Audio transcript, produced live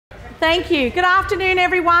Thank you. Good afternoon,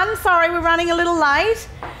 everyone. Sorry we're running a little late.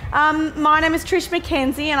 My name is Trish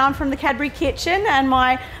McKenzie and I'm from the Cadbury Kitchen, and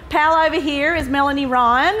my pal over here is Melanie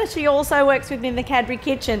Ryan. She also works with me in the Cadbury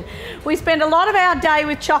Kitchen. We spend a lot of our day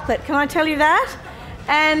with chocolate, can I tell you that?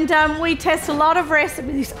 And we test a lot of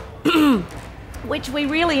recipes, which we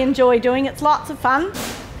really enjoy doing. It's lots of fun.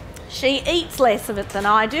 She eats less of it than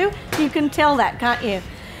I do. You can tell that, can't you?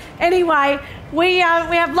 Anyway, we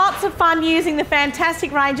have lots of fun using the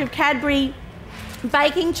fantastic range of Cadbury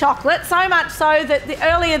baking chocolate, so much so that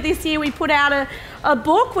earlier this year we put out a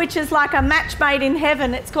book which is like a match made in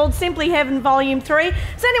heaven. It's called Simply Heaven Volume 3.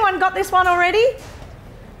 Has anyone got this one already?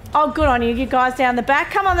 Oh, good on you, you guys down the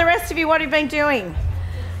back. Come on, the rest of you, what have you been doing?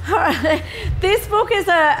 This book is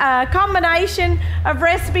a combination of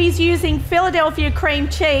recipes using Philadelphia cream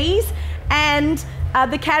cheese and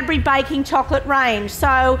the Cadbury baking chocolate range.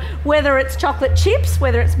 So whether it's chocolate chips,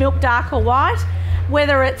 whether it's milk dark or white,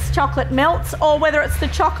 whether it's chocolate melts, or whether it's the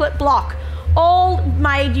chocolate block, all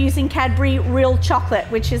made using Cadbury real chocolate,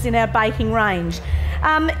 which is in our baking range.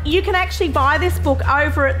 You can actually buy this book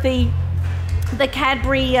over at the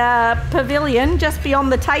Cadbury Pavilion, just beyond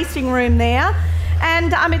the tasting room there.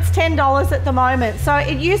 And it's $10 at the moment. So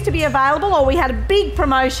it used to be available, or we had a big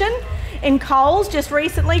promotion in Coles just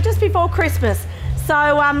recently, just before Christmas.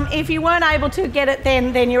 So if you weren't able to get it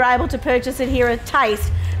then you're able to purchase it here at Taste.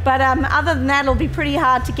 But other than that, it'll be pretty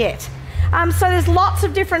hard to get. So there's lots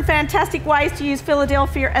of different fantastic ways to use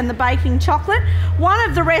Philadelphia and the baking chocolate. One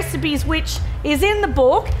of the recipes which is in the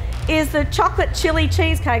book is the chocolate chili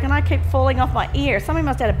cheesecake, and I keep falling off my ear. Somebody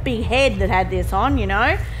must have had a big head that had this on, you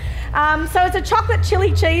know. So it's a chocolate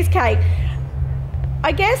chili cheesecake.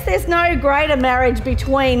 I guess there's no greater marriage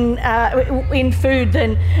between in food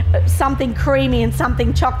than something creamy and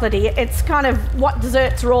something chocolatey. It's kind of what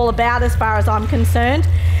desserts are all about as far as I'm concerned.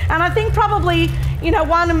 And I think probably, you know,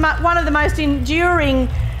 one of the most enduring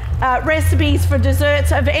recipes for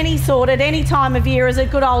desserts of any sort at any time of year is a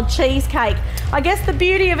good old cheesecake. I guess the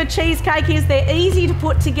beauty of a cheesecake is they're easy to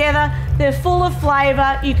put together, they're full of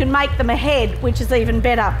flavour, you can make them ahead, which is even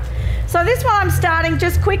better. So this one I'm starting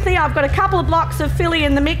just quickly. I've got a couple of blocks of Philly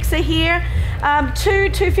in the mixer here, two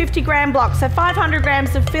 250-gram blocks, so 500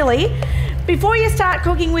 grams of Philly. Before you start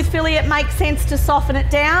cooking with Philly, it makes sense to soften it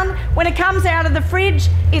down. When it comes out of the fridge,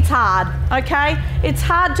 it's hard, okay? It's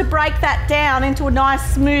hard to break that down into a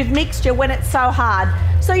nice smooth mixture when it's so hard.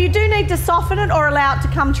 So you do need to soften it or allow it to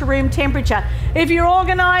come to room temperature. If you're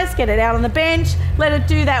organised, get it out on the bench, let it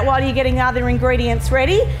do that while you're getting other ingredients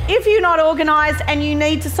ready. If you're not organised and you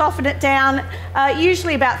need to soften it down,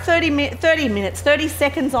 usually about 30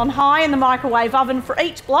 seconds on high in the microwave oven for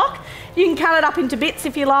each block. You can cut it up into bits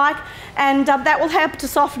if you like, and that will help to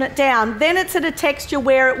soften it down. Then it's at a texture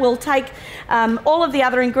where it will take all of the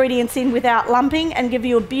other ingredients in without lumping and give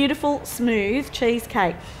you a beautiful, smooth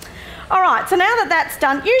cheesecake. All right, so now that that's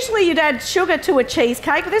done, usually you'd add sugar to a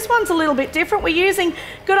cheesecake, but this one's a little bit different. We're using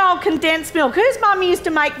good old condensed milk. Whose mum used to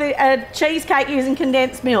make the cheesecake using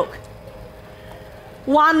condensed milk?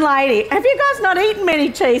 One lady. Have you guys not eaten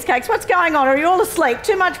many cheesecakes? What's going on? Are you all asleep?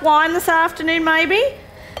 Too much wine this afternoon, maybe?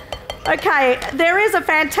 Okay, there is a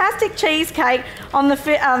fantastic cheesecake on the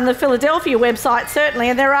Philadelphia website, certainly,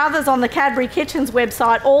 and there are others on the Cadbury Kitchen's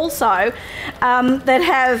website also that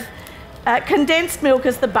have condensed milk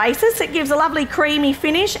as the basis. It gives a lovely creamy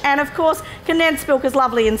finish, and of course condensed milk is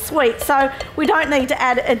lovely and sweet, so we don't need to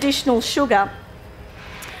add additional sugar.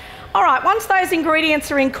 All right, once those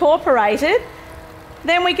ingredients are incorporated,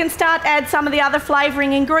 then we can start to add some of the other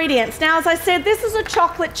flavouring ingredients. Now, as I said, this is a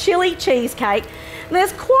chocolate chili cheesecake.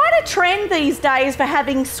 There's quite a trend these days for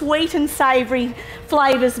having sweet and savoury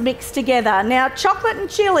flavours mixed together. Now, chocolate and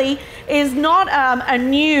chili is not a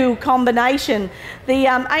new combination. The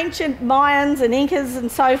ancient Mayans and Incas and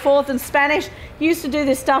so forth and Spanish used to do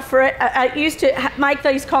this stuff used to make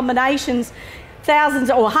these combinations thousands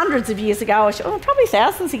or hundreds of years ago, or probably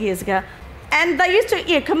thousands of years ago. And they used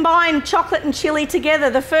to combine chocolate and chili together.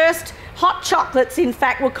 The first hot chocolates, in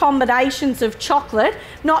fact, were combinations of chocolate,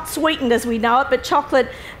 not sweetened as we know it, but chocolate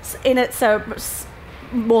in its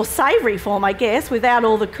more savoury form, I guess, without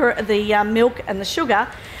all the milk and the sugar.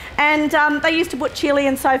 And they used to put chili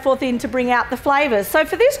and so forth in to bring out the flavours. So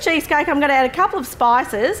for this cheesecake, I'm going to add a couple of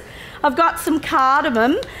spices. I've got some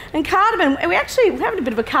cardamom, and cardamom, we're having a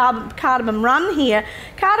bit of a cardamom run here.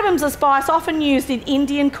 Cardamom's a spice often used in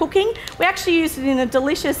Indian cooking. We actually used it in a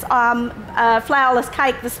delicious flourless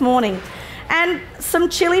cake this morning. And some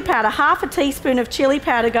chili powder, half a teaspoon of chili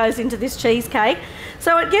powder goes into this cheesecake.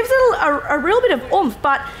 So it gives it a real bit of oomph,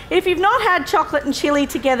 but if you've not had chocolate and chili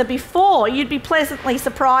together before, you'd be pleasantly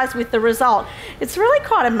surprised with the result. It's really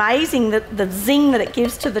quite amazing, the zing that it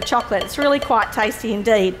gives to the chocolate. It's really quite tasty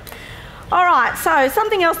indeed. All right, so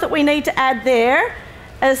something else that we need to add there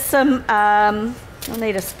is some, I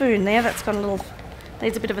need a spoon there, that's got a little,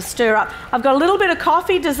 needs a bit of a stir up. I've got a little bit of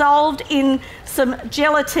coffee dissolved in some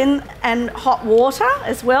gelatin and hot water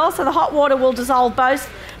as well. So the hot water will dissolve both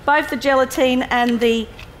the gelatin and the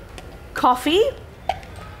coffee.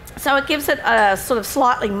 So it gives it a sort of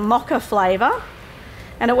slightly mocha flavour,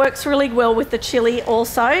 and it works really well with the chili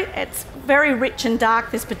also. It's very rich and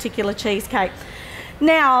dark, this particular cheesecake.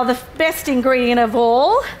 Now, the best ingredient of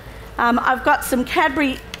all, I've got some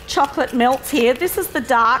Cadbury chocolate melts here. This is the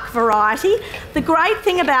dark variety. The great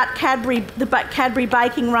thing about Cadbury, the Cadbury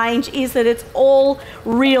baking range, is that it's all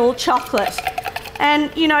real chocolate.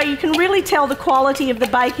 And you know, you can really tell the quality of the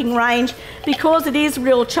baking range because it is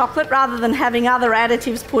real chocolate rather than having other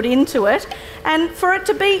additives put into it. And for it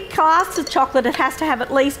to be classed as chocolate, it has to have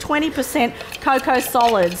at least 20% cocoa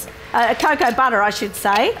solids, cocoa butter I should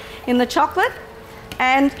say, in the chocolate.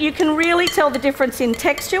 And you can really tell the difference in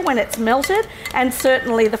texture when it's melted, and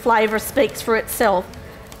certainly the flavour speaks for itself.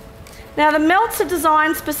 Now the melts are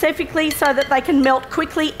designed specifically so that they can melt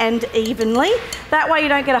quickly and evenly. That way you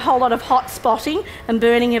don't get a whole lot of hot spotting and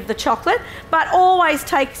burning of the chocolate, but always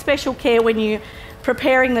take special care when you're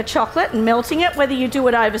preparing the chocolate and melting it, whether you do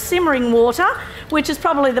it over simmering water, which is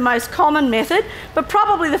probably the most common method, but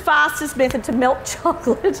probably the fastest method to melt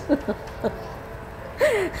chocolate.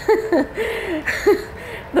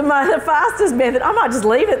 The fastest method, I might just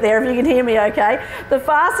leave it there if you can hear me okay. The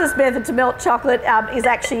fastest method to melt chocolate is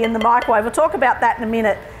actually in the microwave. We'll talk about that in a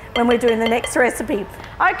minute when we're doing the next recipe.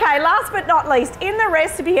 Okay, last but not least, in the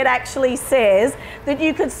recipe it actually says that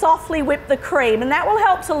you could softly whip the cream, and that will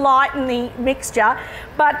help to lighten the mixture.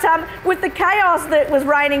 But with the chaos that was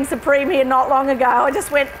reigning supreme here not long ago, I just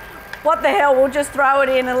went, what the hell, we'll just throw it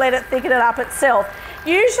in and let it thicken it up itself.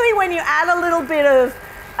 Usually when you add a little bit of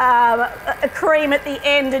a cream at the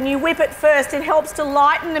end and you whip it first, it helps to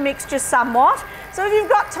lighten the mixture somewhat. So if you've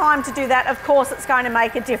got time to do that, of course it's going to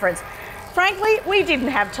make a difference. Frankly, we didn't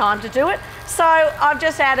have time to do it, so I've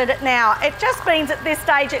just added it now. It just means at this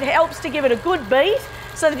stage it helps to give it a good beat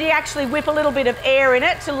so that you actually whip a little bit of air in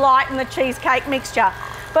it to lighten the cheesecake mixture.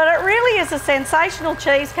 But it really is a sensational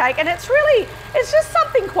cheesecake, and it's just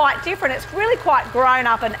something quite different. It's really quite grown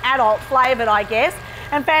up and adult flavoured, I guess,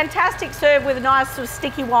 and fantastic served with a nice sort of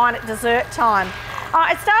sticky wine at dessert time.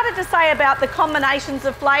 I started to say about the combinations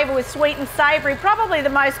of flavour with sweet and savoury. Probably the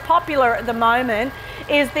most popular at the moment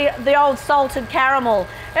is the old salted caramel.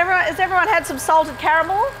 Has everyone had some salted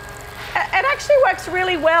caramel? It actually works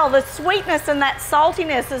really well. The sweetness and that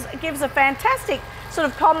saltiness gives a fantastic sort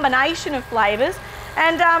of combination of flavours,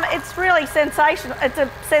 and it's really sensational. It's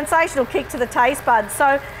a sensational kick to the taste buds.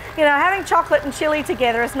 So, you know, having chocolate and chili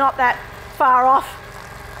together is not that far off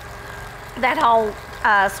that whole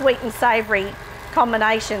sweet and savoury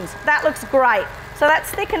combinations. That looks great. So that's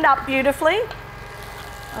thickened up beautifully.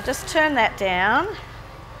 I'll just turn that down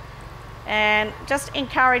and just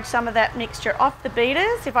encourage some of that mixture off the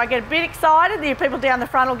beaters. If I get a bit excited, the people down the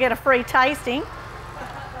front will get a free tasting.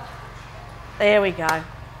 There we go.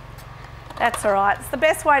 That's all right. It's the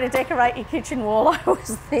best way to decorate your kitchen wall, I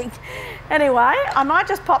always think. Anyway, I might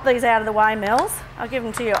just pop these out of the way, Mel's. I'll give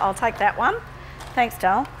them to you. I'll take that one. Thanks,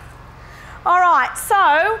 Dal. All right,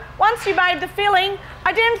 so once you made the filling,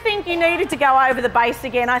 I didn't think you needed to go over the base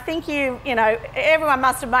again. I think you know, everyone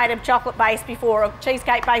must have made a chocolate base before, a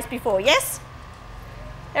cheesecake base before, yes?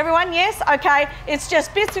 Everyone, yes? Okay, it's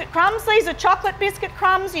just biscuit crumbs. These are chocolate biscuit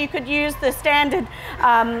crumbs. You could use the standard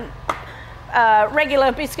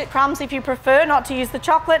regular biscuit crumbs if you prefer not to use the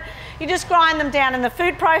chocolate. You just grind them down in the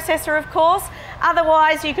food processor, of course.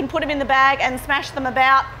 Otherwise, you can put them in the bag and smash them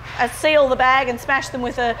about, seal the bag and smash them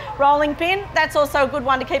with a rolling pin. That's also a good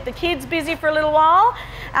one to keep the kids busy for a little while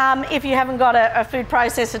if you haven't got a food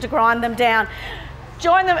processor to grind them down.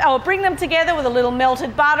 Join them or bring them together with a little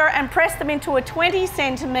melted butter and press them into a 20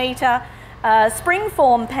 centimetre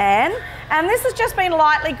springform pan, and this has just been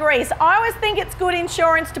lightly greased. I always think it's good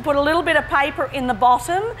insurance to put a little bit of paper in the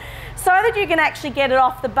bottom so that you can actually get it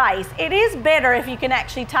off the base. It is better if you can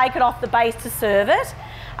actually take it off the base to serve it.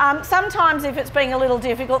 Sometimes if it's being a little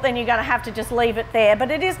difficult, then you're going to have to just leave it there, but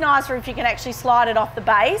it is nicer if you can actually slide it off the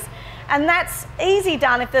base, and that's easy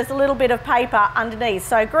done if there's a little bit of paper underneath.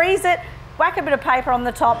 So grease it, whack a bit of paper on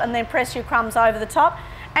the top, and then press your crumbs over the top.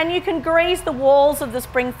 And you can grease the walls of the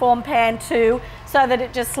springform pan too, so that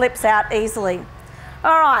it just slips out easily.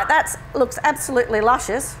 All right, that looks absolutely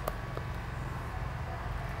luscious.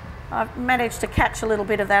 I've managed to catch a little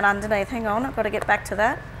bit of that underneath. Hang on, I've got to get back to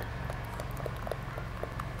that.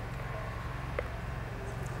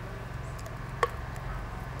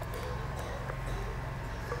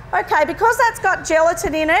 Okay, because that's got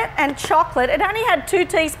gelatin in it and chocolate, it only had 2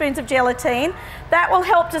 teaspoons of gelatine. That will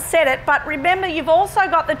help to set it, but remember you've also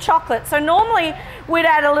got the chocolate. So normally we'd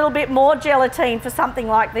add a little bit more gelatine for something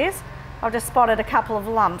like this. I've just spotted a couple of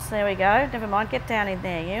lumps. There we go. Never mind, get down in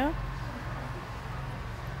there, you.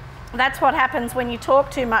 That's what happens when you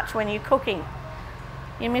talk too much when you're cooking.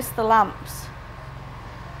 You miss the lumps.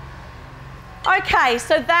 Okay,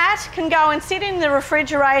 so that can go and sit in the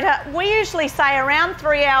refrigerator. We usually say around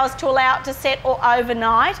 3 hours to allow it to set, or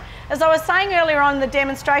overnight. As I was saying earlier on in the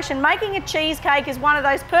demonstration, making a cheesecake is one of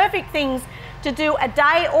those perfect things to do a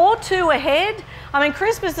day or 2 ahead. I mean,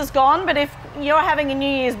 Christmas is gone, but if you're having a New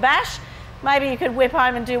Year's bash, maybe you could whip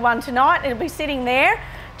home and do one tonight. It'll be sitting there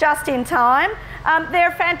just in time.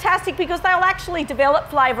 They're fantastic because they'll actually develop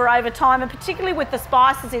flavour over time, and particularly with the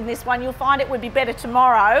spices in this one, you'll find it would be better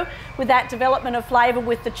tomorrow with that development of flavour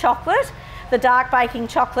with the chocolate, the dark baking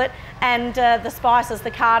chocolate, and the spices, the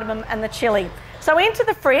cardamom and the chilli. So into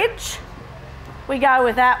the fridge we go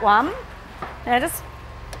with that one. Now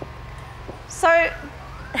so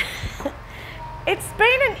it's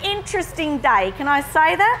been an interesting day, can I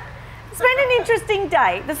say that? It's been an interesting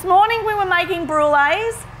day. This morning we were making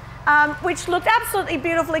brulees, which looked absolutely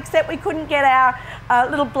beautiful, except we couldn't get our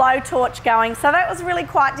little blowtorch going. So that was really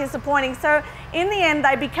quite disappointing. So in the end,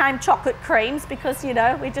 they became chocolate creams because, you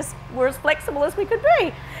know, we just were as flexible as we could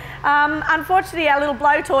be. Unfortunately, our little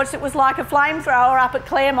blowtorch, it was like a flamethrower up at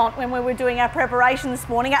Claremont when we were doing our preparation this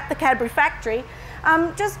morning at the Cadbury factory,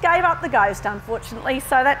 just gave up the ghost, unfortunately.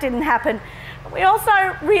 So that didn't happen. We also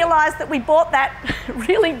realised that we bought that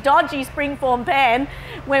really dodgy springform pan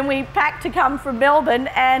when we packed to come from Melbourne,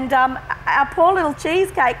 and our poor little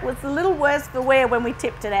cheesecake was a little worse for wear when we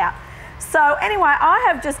tipped it out. So anyway, I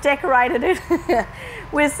have just decorated it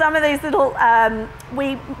with some of these little,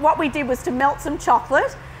 what we did was to melt some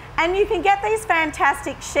chocolate, and you can get these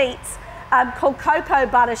fantastic sheets called cocoa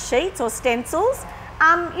butter sheets or stencils,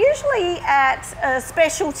 usually at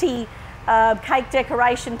specialty cake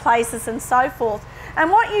decoration places and so forth. And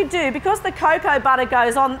what you do, because the cocoa butter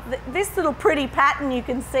goes on, this little pretty pattern you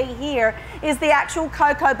can see here is the actual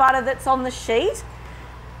cocoa butter that's on the sheet,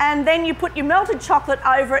 and then you put your melted chocolate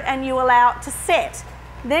over it and you allow it to set.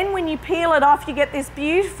 Then when you peel it off, you get this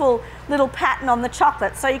beautiful little pattern on the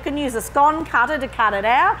chocolate. So you can use a scone cutter to cut it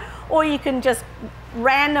out, or you can just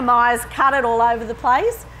randomise, cut it all over the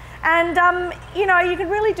place. And, you know, you can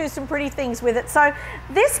really do some pretty things with it. So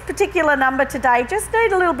this particular number today just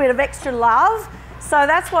need a little bit of extra love. So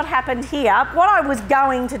that's what happened here. What I was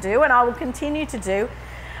going to do, and I will continue to do,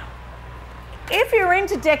 if you're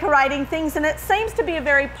into decorating things, and it seems to be a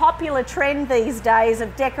very popular trend these days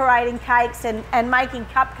of decorating cakes and making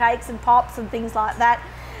cupcakes and pops and things like that,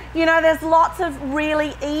 you know, there's lots of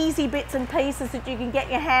really easy bits and pieces that you can get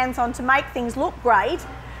your hands on to make things look great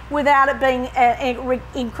without it being an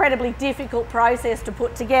incredibly difficult process to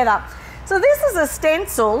put together. So this is a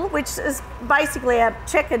stencil, which is basically a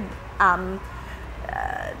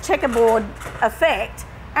checkerboard effect,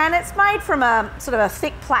 and it's made from a sort of a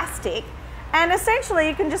thick plastic, and essentially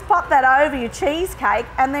you can just pop that over your cheesecake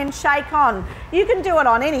and then shake on. You can do it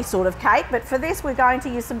on any sort of cake, but for this we're going to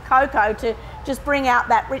use some cocoa to just bring out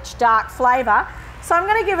that rich dark flavour. So I'm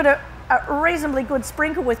going to give it a reasonably good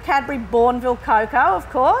sprinkle with Cadbury Bourneville cocoa, of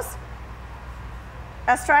course.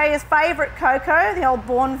 Australia's favourite cocoa, the old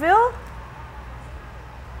Bourneville.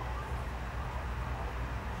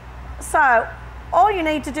 So all you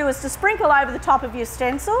need to do is to sprinkle over the top of your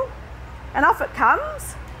stencil, and off it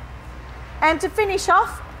comes. And to finish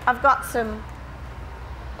off, I've got some,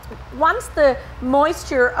 once the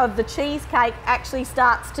moisture of the cheesecake actually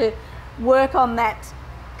starts to work on that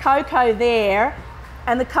cocoa there,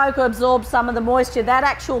 and the cocoa absorbs some of the moisture, that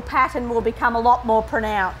actual pattern will become a lot more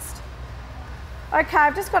pronounced. Okay,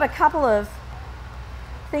 I've just got a couple of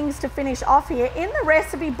things to finish off here. In the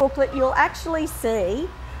recipe booklet, you'll actually see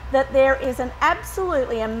that there is an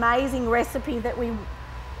absolutely amazing recipe that we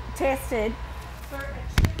tested for a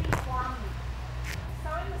chili plum. So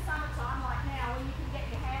in the summertime, like now, when you can get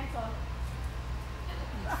your hands on...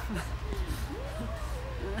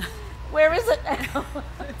 Where is it now?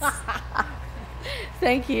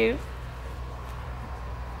 Thank you.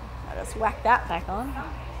 I'll just whack that back on.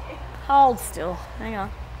 Hold still. Hang on.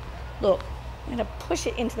 Look, I'm going to push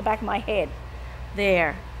it into the back of my head.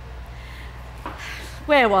 There.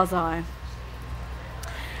 Where was I?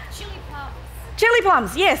 Chili plums. Chili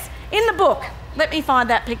plums, yes. In the book. Let me find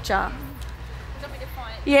that picture. Do you want me to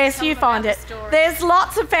find it? Yes, Tell you them find about it. the story. There's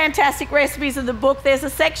lots of fantastic recipes in the book. There's a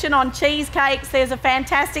section on cheesecakes. There's a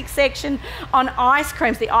fantastic section on ice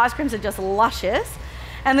creams. The ice creams are just luscious.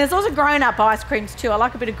 And there's also grown-up ice creams too. I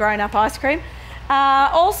like a bit of grown-up ice cream.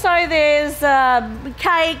 Also, there's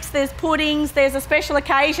cakes, there's puddings, there's a special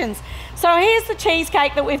occasions. So here's the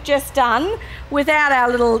cheesecake that we've just done without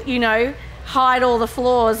our little, you know, hide all the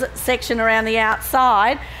flaws section around the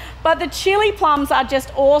outside. But the chili plums are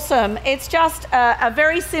just awesome. It's just a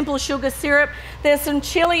very simple sugar syrup. There's some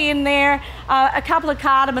chili in there, a couple of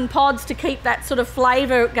cardamom pods to keep that sort of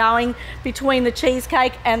flavour going between the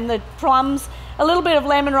cheesecake and the plums. A little bit of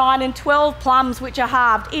lemon rind and 12 plums which are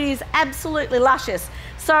halved. It is absolutely luscious.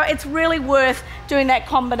 So it's really worth doing that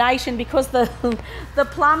combination because the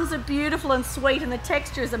plums are beautiful and sweet and the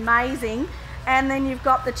texture is amazing. And then you've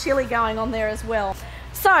got the chili going on there as well.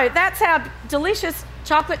 So that's our delicious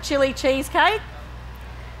chocolate chili cheesecake.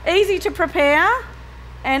 Easy to prepare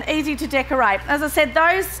and easy to decorate. As I said,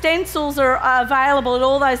 those stencils are available at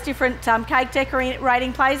all those different cake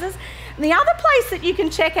decorating places. And the other place that you can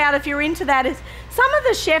check out if you're into that is some of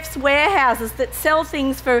the chefs' warehouses that sell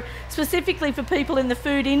things for specifically for people in the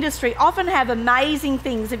food industry often have amazing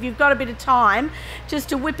things if you've got a bit of time just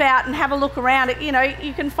to whip out and have a look around it. You know,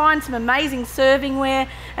 you can find some amazing servingware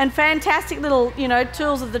and fantastic little, you know,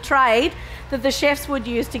 tools of the trade that the chefs would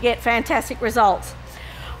use to get fantastic results.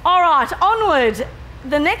 All right, onward.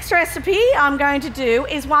 The next recipe I'm going to do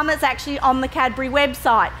is one that's actually on the Cadbury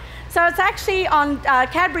website. So it's actually on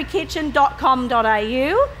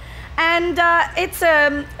cadburykitchen.com.au and it's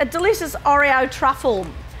a delicious Oreo truffle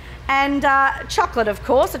and chocolate, of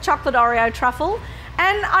course, a chocolate Oreo truffle.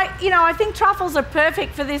 And I think truffles are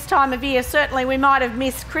perfect for this time of year. Certainly we might have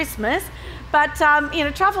missed Christmas, but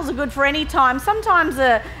truffles are good for any time. Sometimes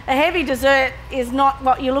a heavy dessert is not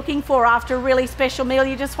what you're looking for after a really special meal.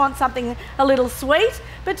 You just want something a little sweet,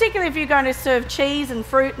 particularly if you're going to serve cheese and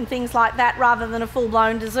fruit and things like that rather than a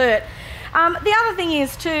full-blown dessert. The other thing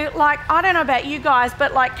is too, like, I don't know about you guys,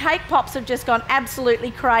 but like cake pops have just gone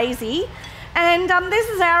absolutely crazy. And this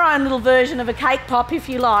is our own little version of a cake pop, if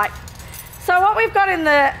you like. So what we've got in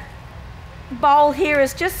the bowl here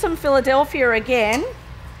is just some Philadelphia again.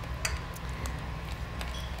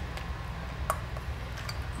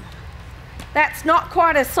 That's not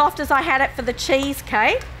quite as soft as I had it for the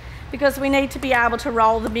cheesecake because we need to be able to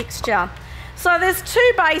roll the mixture. So there's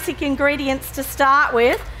two basic ingredients to start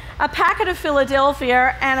with, a packet of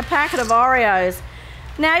Philadelphia and a packet of Oreos.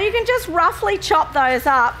 Now you can just roughly chop those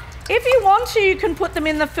up. If you want to, you can put them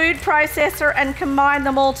in the food processor and combine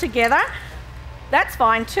them all together. That's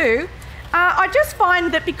fine too. I just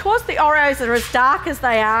find that because the Oreos are as dark as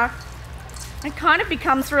they are, it kind of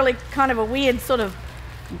becomes really kind of a weird sort of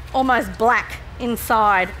almost black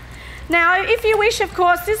inside. Now, if you wish, of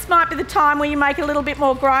course, this might be the time where you make it a little bit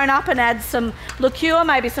more grown up and add some liqueur,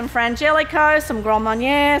 maybe some Frangelico, some Grand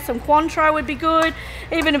Marnier, some Cointreau would be good.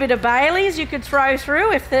 Even a bit of Bailey's you could throw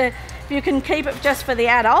through if you can keep it just for the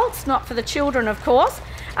adults, not for the children, of course.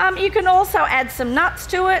 You can also add some nuts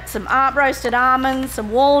to it, some roasted almonds,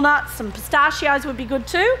 some walnuts, some pistachios would be good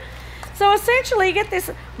too. So essentially you get this,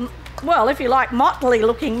 well, if you like, motley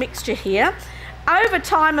looking mixture here. Over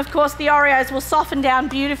time, of course, the Oreos will soften down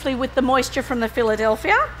beautifully with the moisture from the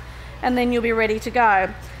Philadelphia, and then you'll be ready to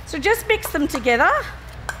go. So just mix them together,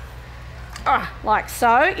 like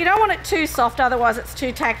so. You don't want it too soft, otherwise it's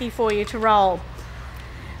too tacky for you to roll.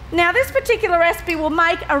 Now, this particular recipe will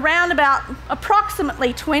make around about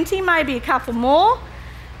approximately 20, maybe a couple more.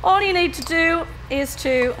 All you need to do is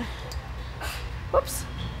to,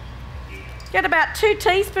 get about 2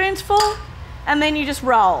 teaspoons full, and then you just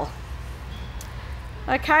roll.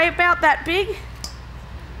 Okay, about that big,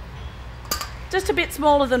 just a bit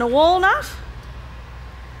smaller than a walnut,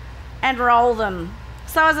 and roll them.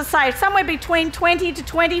 So as I say, somewhere between 20 to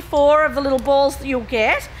 24 of the little balls that you'll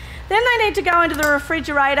get. Then they need to go into the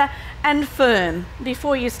refrigerator and firm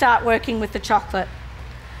before you start working with the chocolate.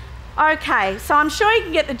 Okay, so I'm sure you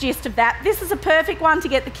can get the gist of that. This is a perfect one to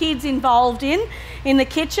get the kids involved in the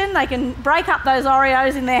kitchen. They can break up those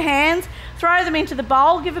Oreos in their hands, throw them into the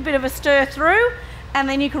bowl, give a bit of a stir through, and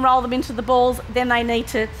then you can roll them into the balls. Then they need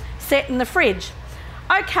to set in the fridge.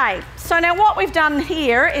 Okay, so now what we've done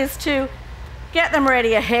here is to get them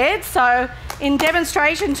ready ahead. So in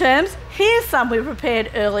demonstration terms, here's some we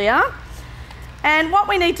prepared earlier. And what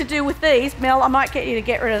we need to do with these, Mel, I might get you to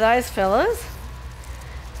get rid of those fellas.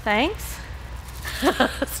 Thanks.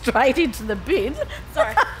 Straight into the bin.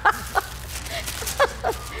 Sorry.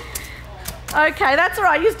 Okay, that's all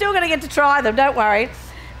right. You're still going to get to try them, don't worry.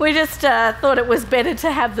 We just thought it was better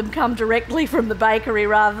to have them come directly from the bakery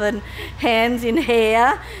rather than hands in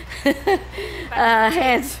hair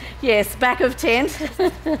Hands, yes, back of tent.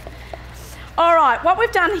 All right, what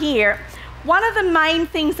we've done here, one of the main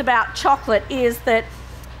things about chocolate is that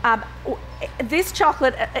this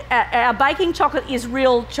chocolate, our baking chocolate, is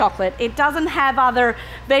real chocolate. It doesn't have other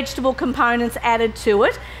vegetable components added to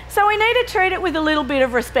it. So we need to treat it with a little bit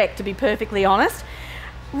of respect, to be perfectly honest.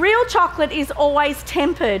 Real chocolate is always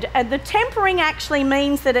tempered, and the tempering actually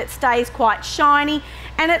means that it stays quite shiny,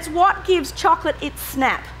 and it's what gives chocolate its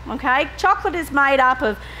snap, okay? Chocolate is made up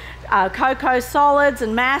of cocoa solids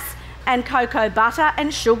and mass, and cocoa butter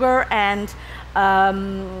and sugar and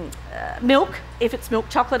milk, if it's milk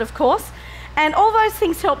chocolate, of course. And all those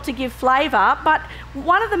things help to give flavour, but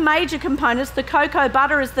one of the major components, the cocoa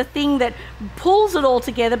butter, is the thing that pulls it all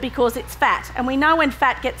together because it's fat. And we know when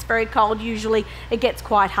fat gets very cold, usually it gets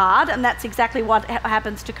quite hard, and that's exactly what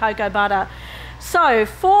happens to cocoa butter. So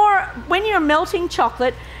when you're melting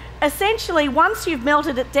chocolate, essentially once you've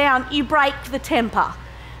melted it down, you break the temper.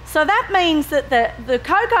 So that means that the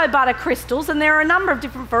cocoa butter crystals, and there are a number of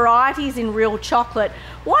different varieties in real chocolate,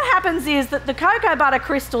 what happens is that the cocoa butter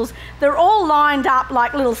crystals, they're all lined up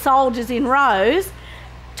like little soldiers in rows,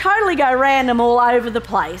 totally go random all over the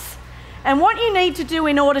place. And what you need to do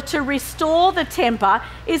in order to restore the temper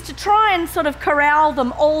is to try and sort of corral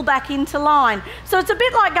them all back into line. So it's a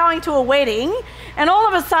bit like going to a wedding and all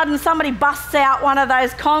of a sudden somebody busts out one of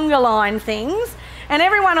those conga line things, and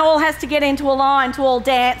everyone all has to get into a line to all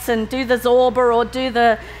dance and do the zorba or do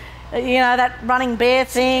the, that running bear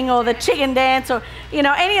thing or the chicken dance or,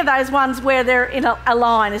 any of those ones where they're in a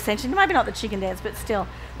line, essentially. Maybe not the chicken dance, but still,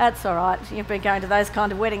 that's all right. You've been going to those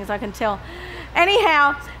kind of weddings, I can tell.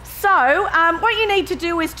 Anyhow, so what you need to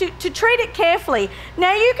do is to treat it carefully.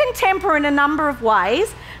 Now, you can temper in a number of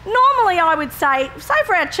ways. Normally, I would say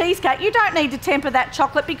for our cheesecake, you don't need to temper that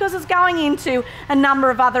chocolate because it's going into a number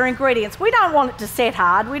of other ingredients. We don't want it to set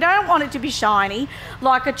hard. We don't want it to be shiny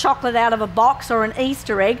like a chocolate out of a box or an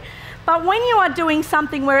Easter egg. But when you are doing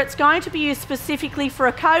something where it's going to be used specifically for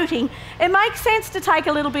a coating, it makes sense to take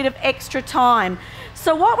a little bit of extra time.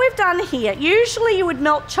 So what we've done here, usually you would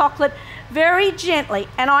melt chocolate very gently,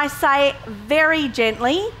 and I say very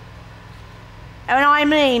gently, and I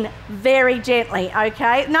mean very gently,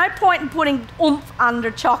 okay? No point in putting oomph under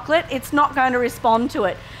chocolate. It's not going to respond to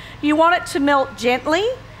it. You want it to melt gently,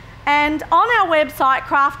 and on our website,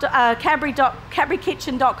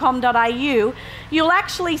 cadburykitchen.com.au, you'll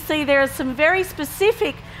actually see there are some very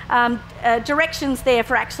specific directions there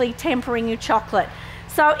for actually tempering your chocolate.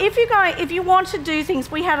 So if you want to do things,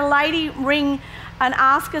 we had a lady ring and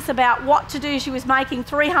ask us about what to do. She was making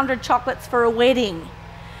 300 chocolates for a wedding.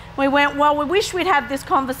 We went, well, we wish we'd have this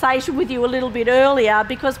conversation with you a little bit earlier,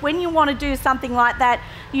 because when you want to do something like that,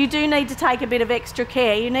 you do need to take a bit of extra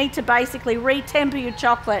care. You need to basically re-temper your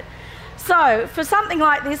chocolate. So for something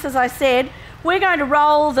like this, as I said, we're going to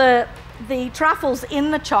roll the truffles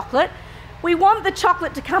in the chocolate. We want the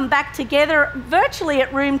chocolate to come back together virtually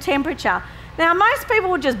at room temperature. Now, most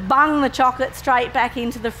people will just bung the chocolate straight back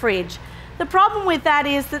into the fridge. The problem with that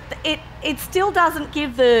is that it still doesn't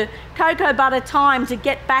give the cocoa butter time to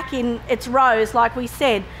get back in its rows, like we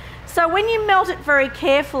said. So when you melt it very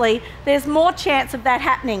carefully, there's more chance of that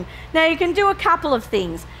happening. Now, you can do a couple of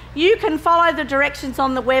things. You can follow the directions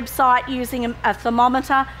on the website using a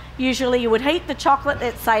thermometer. Usually you would heat the chocolate,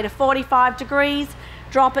 let's say to 45 degrees,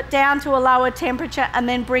 drop it down to a lower temperature, and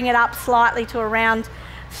then bring it up slightly to around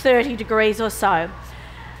 30 degrees or so.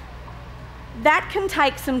 That can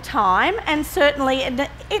take some time, and certainly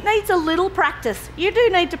it needs a little practice. You do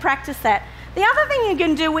need to practice that. The other thing you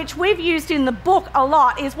can do, which we've used in the book a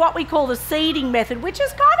lot, is what we call the seeding method, which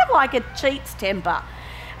is kind of like a cheats temper.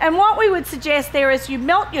 And what we would suggest there is you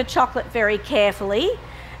melt your chocolate very carefully,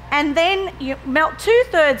 and then you melt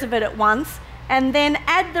 2/3 of it at once, and then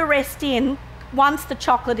add the rest in once the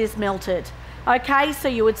chocolate is melted. Okay, so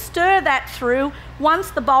you would stir that through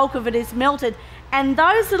once the bulk of it is melted, and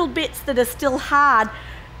those little bits that are still hard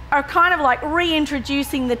are kind of like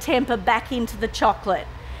reintroducing the temper back into the chocolate.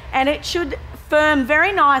 And it should firm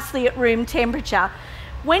very nicely at room temperature.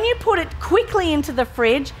 When you put it quickly into the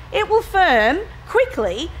fridge, it will firm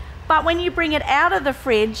quickly, but when you bring it out of the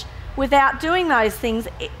fridge without doing those things,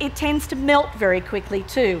 it tends to melt very quickly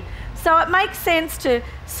too. So it makes sense to,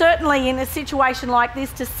 certainly in a situation like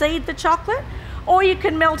this, to seed the chocolate, or you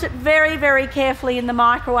can melt it very, very carefully in the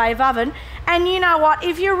microwave oven. And you know what,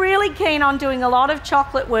 if you're really keen on doing a lot of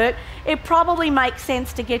chocolate work, it probably makes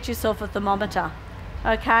sense to get yourself a thermometer,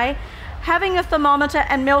 okay? Having a thermometer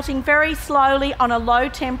and melting very slowly on a low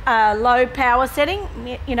power setting,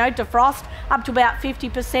 defrost up to about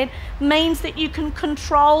 50%, means that you can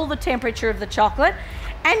control the temperature of the chocolate.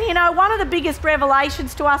 And you know, one of the biggest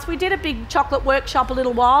revelations to us, we did a big chocolate workshop a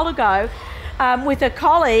little while ago with a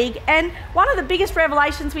colleague, and one of the biggest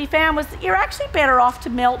revelations we found was that you're actually better off to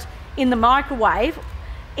melt in the microwave.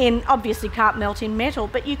 Obviously can't melt in metal,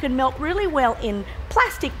 but you can melt really well in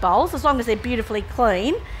plastic bowls as long as they're beautifully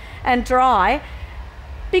clean and dry,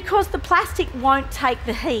 because the plastic won't take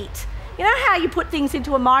the heat. You know how you put things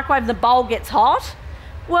into a microwave and the bowl gets hot?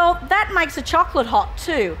 Well, that makes the chocolate hot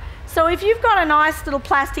too. So if you've got a nice little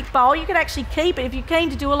plastic bowl, you can actually keep it. If you're keen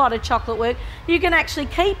to do a lot of chocolate work, you can actually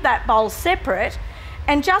keep that bowl separate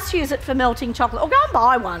and just use it for melting chocolate, or go and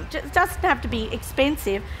buy one. It doesn't have to be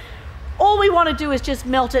expensive. All we want to do is just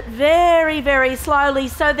melt it very, very slowly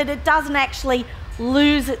so that it doesn't actually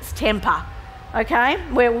lose its temper. Okay,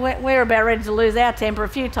 we're about ready to lose our temper a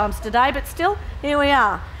few times today, but still, here we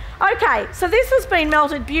are. Okay, so this has been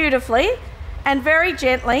melted beautifully and very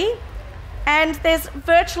gently, and there's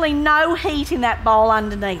virtually no heat in that bowl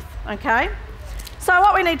underneath, okay? So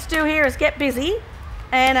what we need to do here is get busy,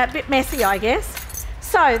 and a bit messy, I guess.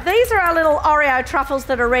 So these are our little Oreo truffles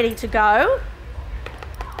that are ready to go.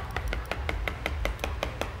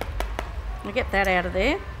 I'll get that out of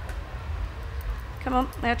there. Come on,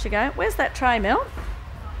 out you go. Where's that tray, Mel?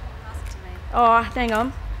 Pass it to me. Oh, hang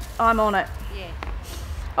on. I'm on it. Yeah.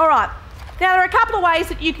 All right. Now, there are a couple of ways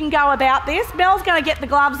that you can go about this. Mel's going to get the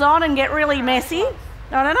gloves on and get really messy.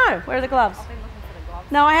 I don't know. Where are the gloves? I've been looking for the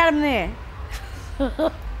gloves. No, I had them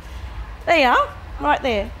there. There you are. Right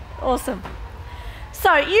there. Awesome.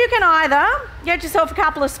 So you can either get yourself a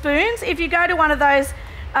couple of spoons. If you go to one of those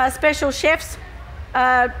special chef's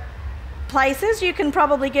places, you can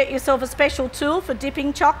probably get yourself a special tool for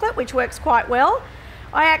dipping chocolate, which works quite well.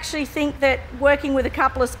 I actually think that working with a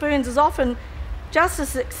couple of spoons is often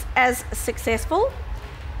just as successful.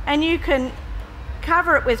 And you can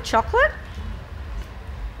cover it with chocolate.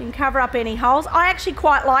 You can cover up any holes. I actually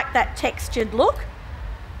quite like that textured look.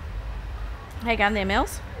 How you going there,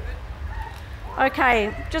 Mels?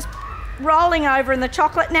 Okay, just rolling over in the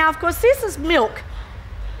chocolate. Now, of course, this is milk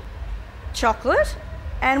chocolate,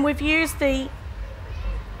 and we've used the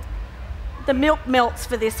milk melts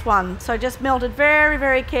for this one. So just melt it very,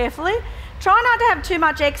 very carefully. Try not to have too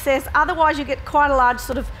much excess, otherwise you get quite a large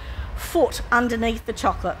sort of foot underneath the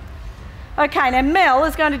chocolate. Okay, now Mel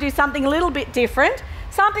is going to do something a little bit different.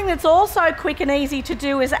 Something that's also quick and easy to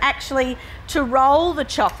do is actually to roll the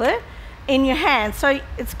chocolate in your hand. So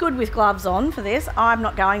it's good with gloves on for this. I'm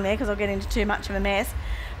not going there because I'll get into too much of a mess.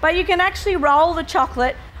 But you can actually roll the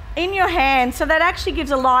chocolate in your hand, so that actually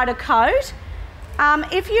gives a lighter coat.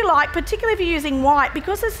 If you like, particularly if you're using white,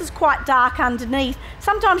 because this is quite dark underneath,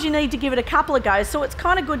 sometimes you need to give it a couple of goes. So it's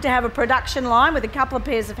kind of good to have a production line with a couple of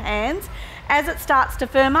pairs of hands. As it starts to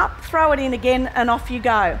firm up, throw it in again and off you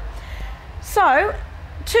go. So,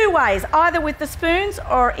 two ways, either with the spoons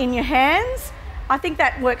or in your hands. I think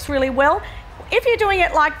that works really well. If you're doing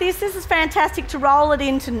it like this is fantastic to roll it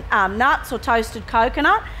into nuts or toasted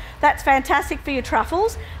coconut. That's fantastic for your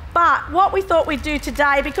truffles. But what we thought we'd do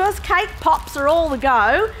today, because cake pops are all the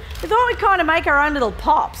go, we thought we'd kind of make our own little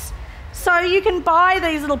pops. So you can buy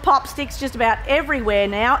these little pop sticks just about everywhere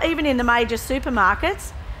now, even in the major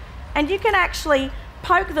supermarkets. And you can actually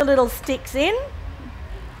poke the little sticks in.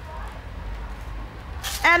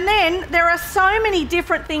 And then there are so many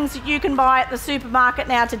different things that you can buy at the supermarket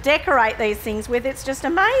now to decorate these things with. It's just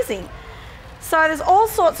amazing. So there's all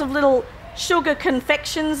sorts of little sugar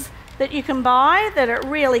confections that you can buy that are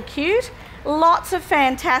really cute. Lots of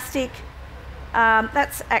fantastic,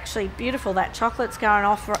 that's actually beautiful, that chocolate's going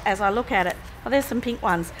off as I look at it. Oh, there's some pink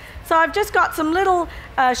ones. So I've just got some little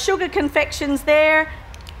sugar confections there.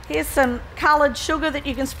 Here's some coloured sugar that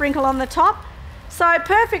you can sprinkle on the top. So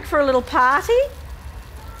perfect for a little party.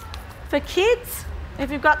 For kids,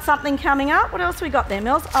 if you've got something coming up. What else have we got there,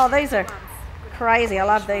 Mills? Oh, these are crazy. I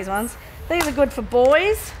love these ones. These are good for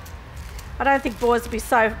boys. I don't think boys would be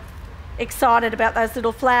so excited about those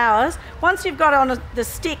little flowers. Once you've got it on the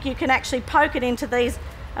stick, you can actually poke it into these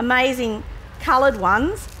amazing coloured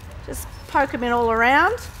ones. Just poke them in all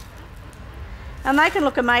around. And they can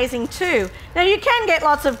look amazing too. Now you can get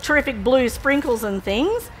lots of terrific blue sprinkles and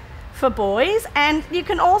things for boys, and you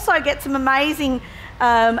can also get some amazing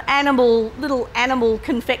little animal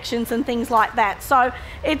confections and things like that. So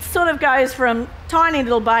it sort of goes from tiny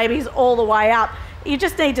little babies all the way up. You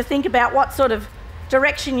just need to think about what sort of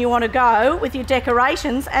direction you want to go with your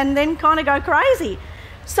decorations and then kind of go crazy.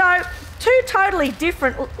 So two totally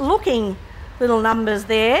different looking little numbers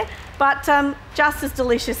there, but just as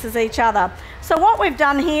delicious as each other. So what we've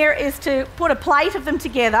done here is to put a plate of them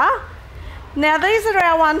together, Now these are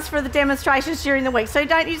our ones for the demonstrations during the week, so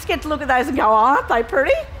don't you just get to look at those and go, oh, aren't they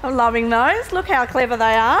pretty? I'm loving those. Look how clever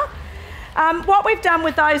they are. What we've done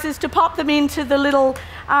with those is to pop them into the little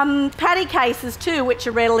patty cases too, which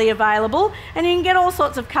are readily available, and you can get all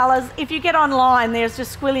sorts of colours. If you get online, there's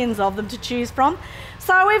just squillions of them to choose from.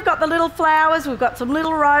 So we've got the little flowers, we've got some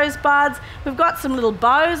little rosebuds, we've got some little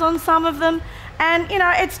bows on some of them, and you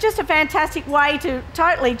know, it's just a fantastic way to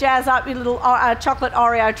totally jazz up your little chocolate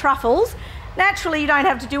Oreo truffles. Naturally, you don't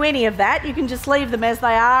have to do any of that. You can just leave them as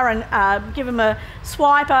they are and give them a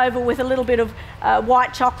swipe over with a little bit of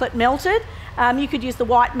white chocolate melted. You could use the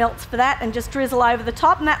white melts for that and just drizzle over the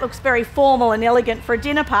top, and that looks very formal and elegant for a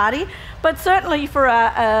dinner party, but certainly for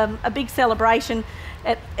a big celebration,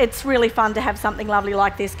 it's really fun to have something lovely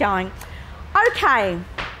like this going. Okay,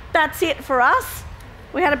 that's it for us.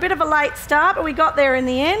 We had a bit of a late start, but we got there in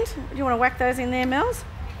the end. Do you want to whack those in there, Mels?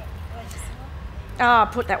 Oh,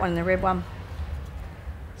 put that one in the red one.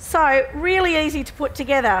 So, really easy to put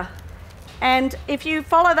together. And if you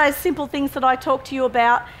follow those simple things that I talked to you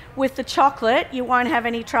about with the chocolate, you won't have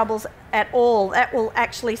any troubles at all. That will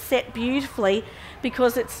actually set beautifully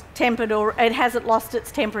because it's tempered, or it hasn't lost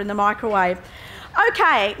its temper in the microwave.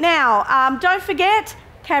 Okay, now don't forget,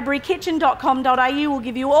 cadburykitchen.com.au will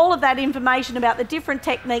give you all of that information about the different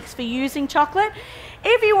techniques for using chocolate.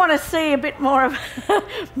 If you want to see a bit more of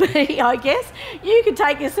me, I guess, you can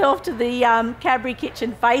take yourself to the Cadbury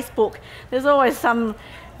Kitchen Facebook. There's always some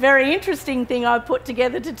very interesting thing I've put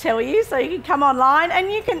together to tell you, so you can come online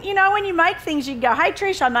and you can, you know, when you make things, you can go, hey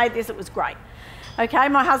Trish, I made this, it was great. Okay,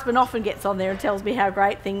 my husband often gets on there and tells me how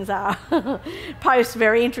great things are. Posts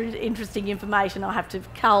very interesting information. I have to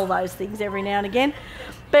cull those things every now and again.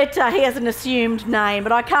 But he has an assumed name,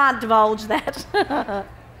 but I can't divulge that.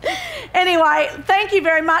 Anyway, thank you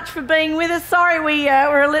very much for being with us. Sorry we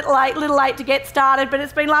were a little late to get started, but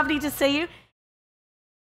it's been lovely to see you.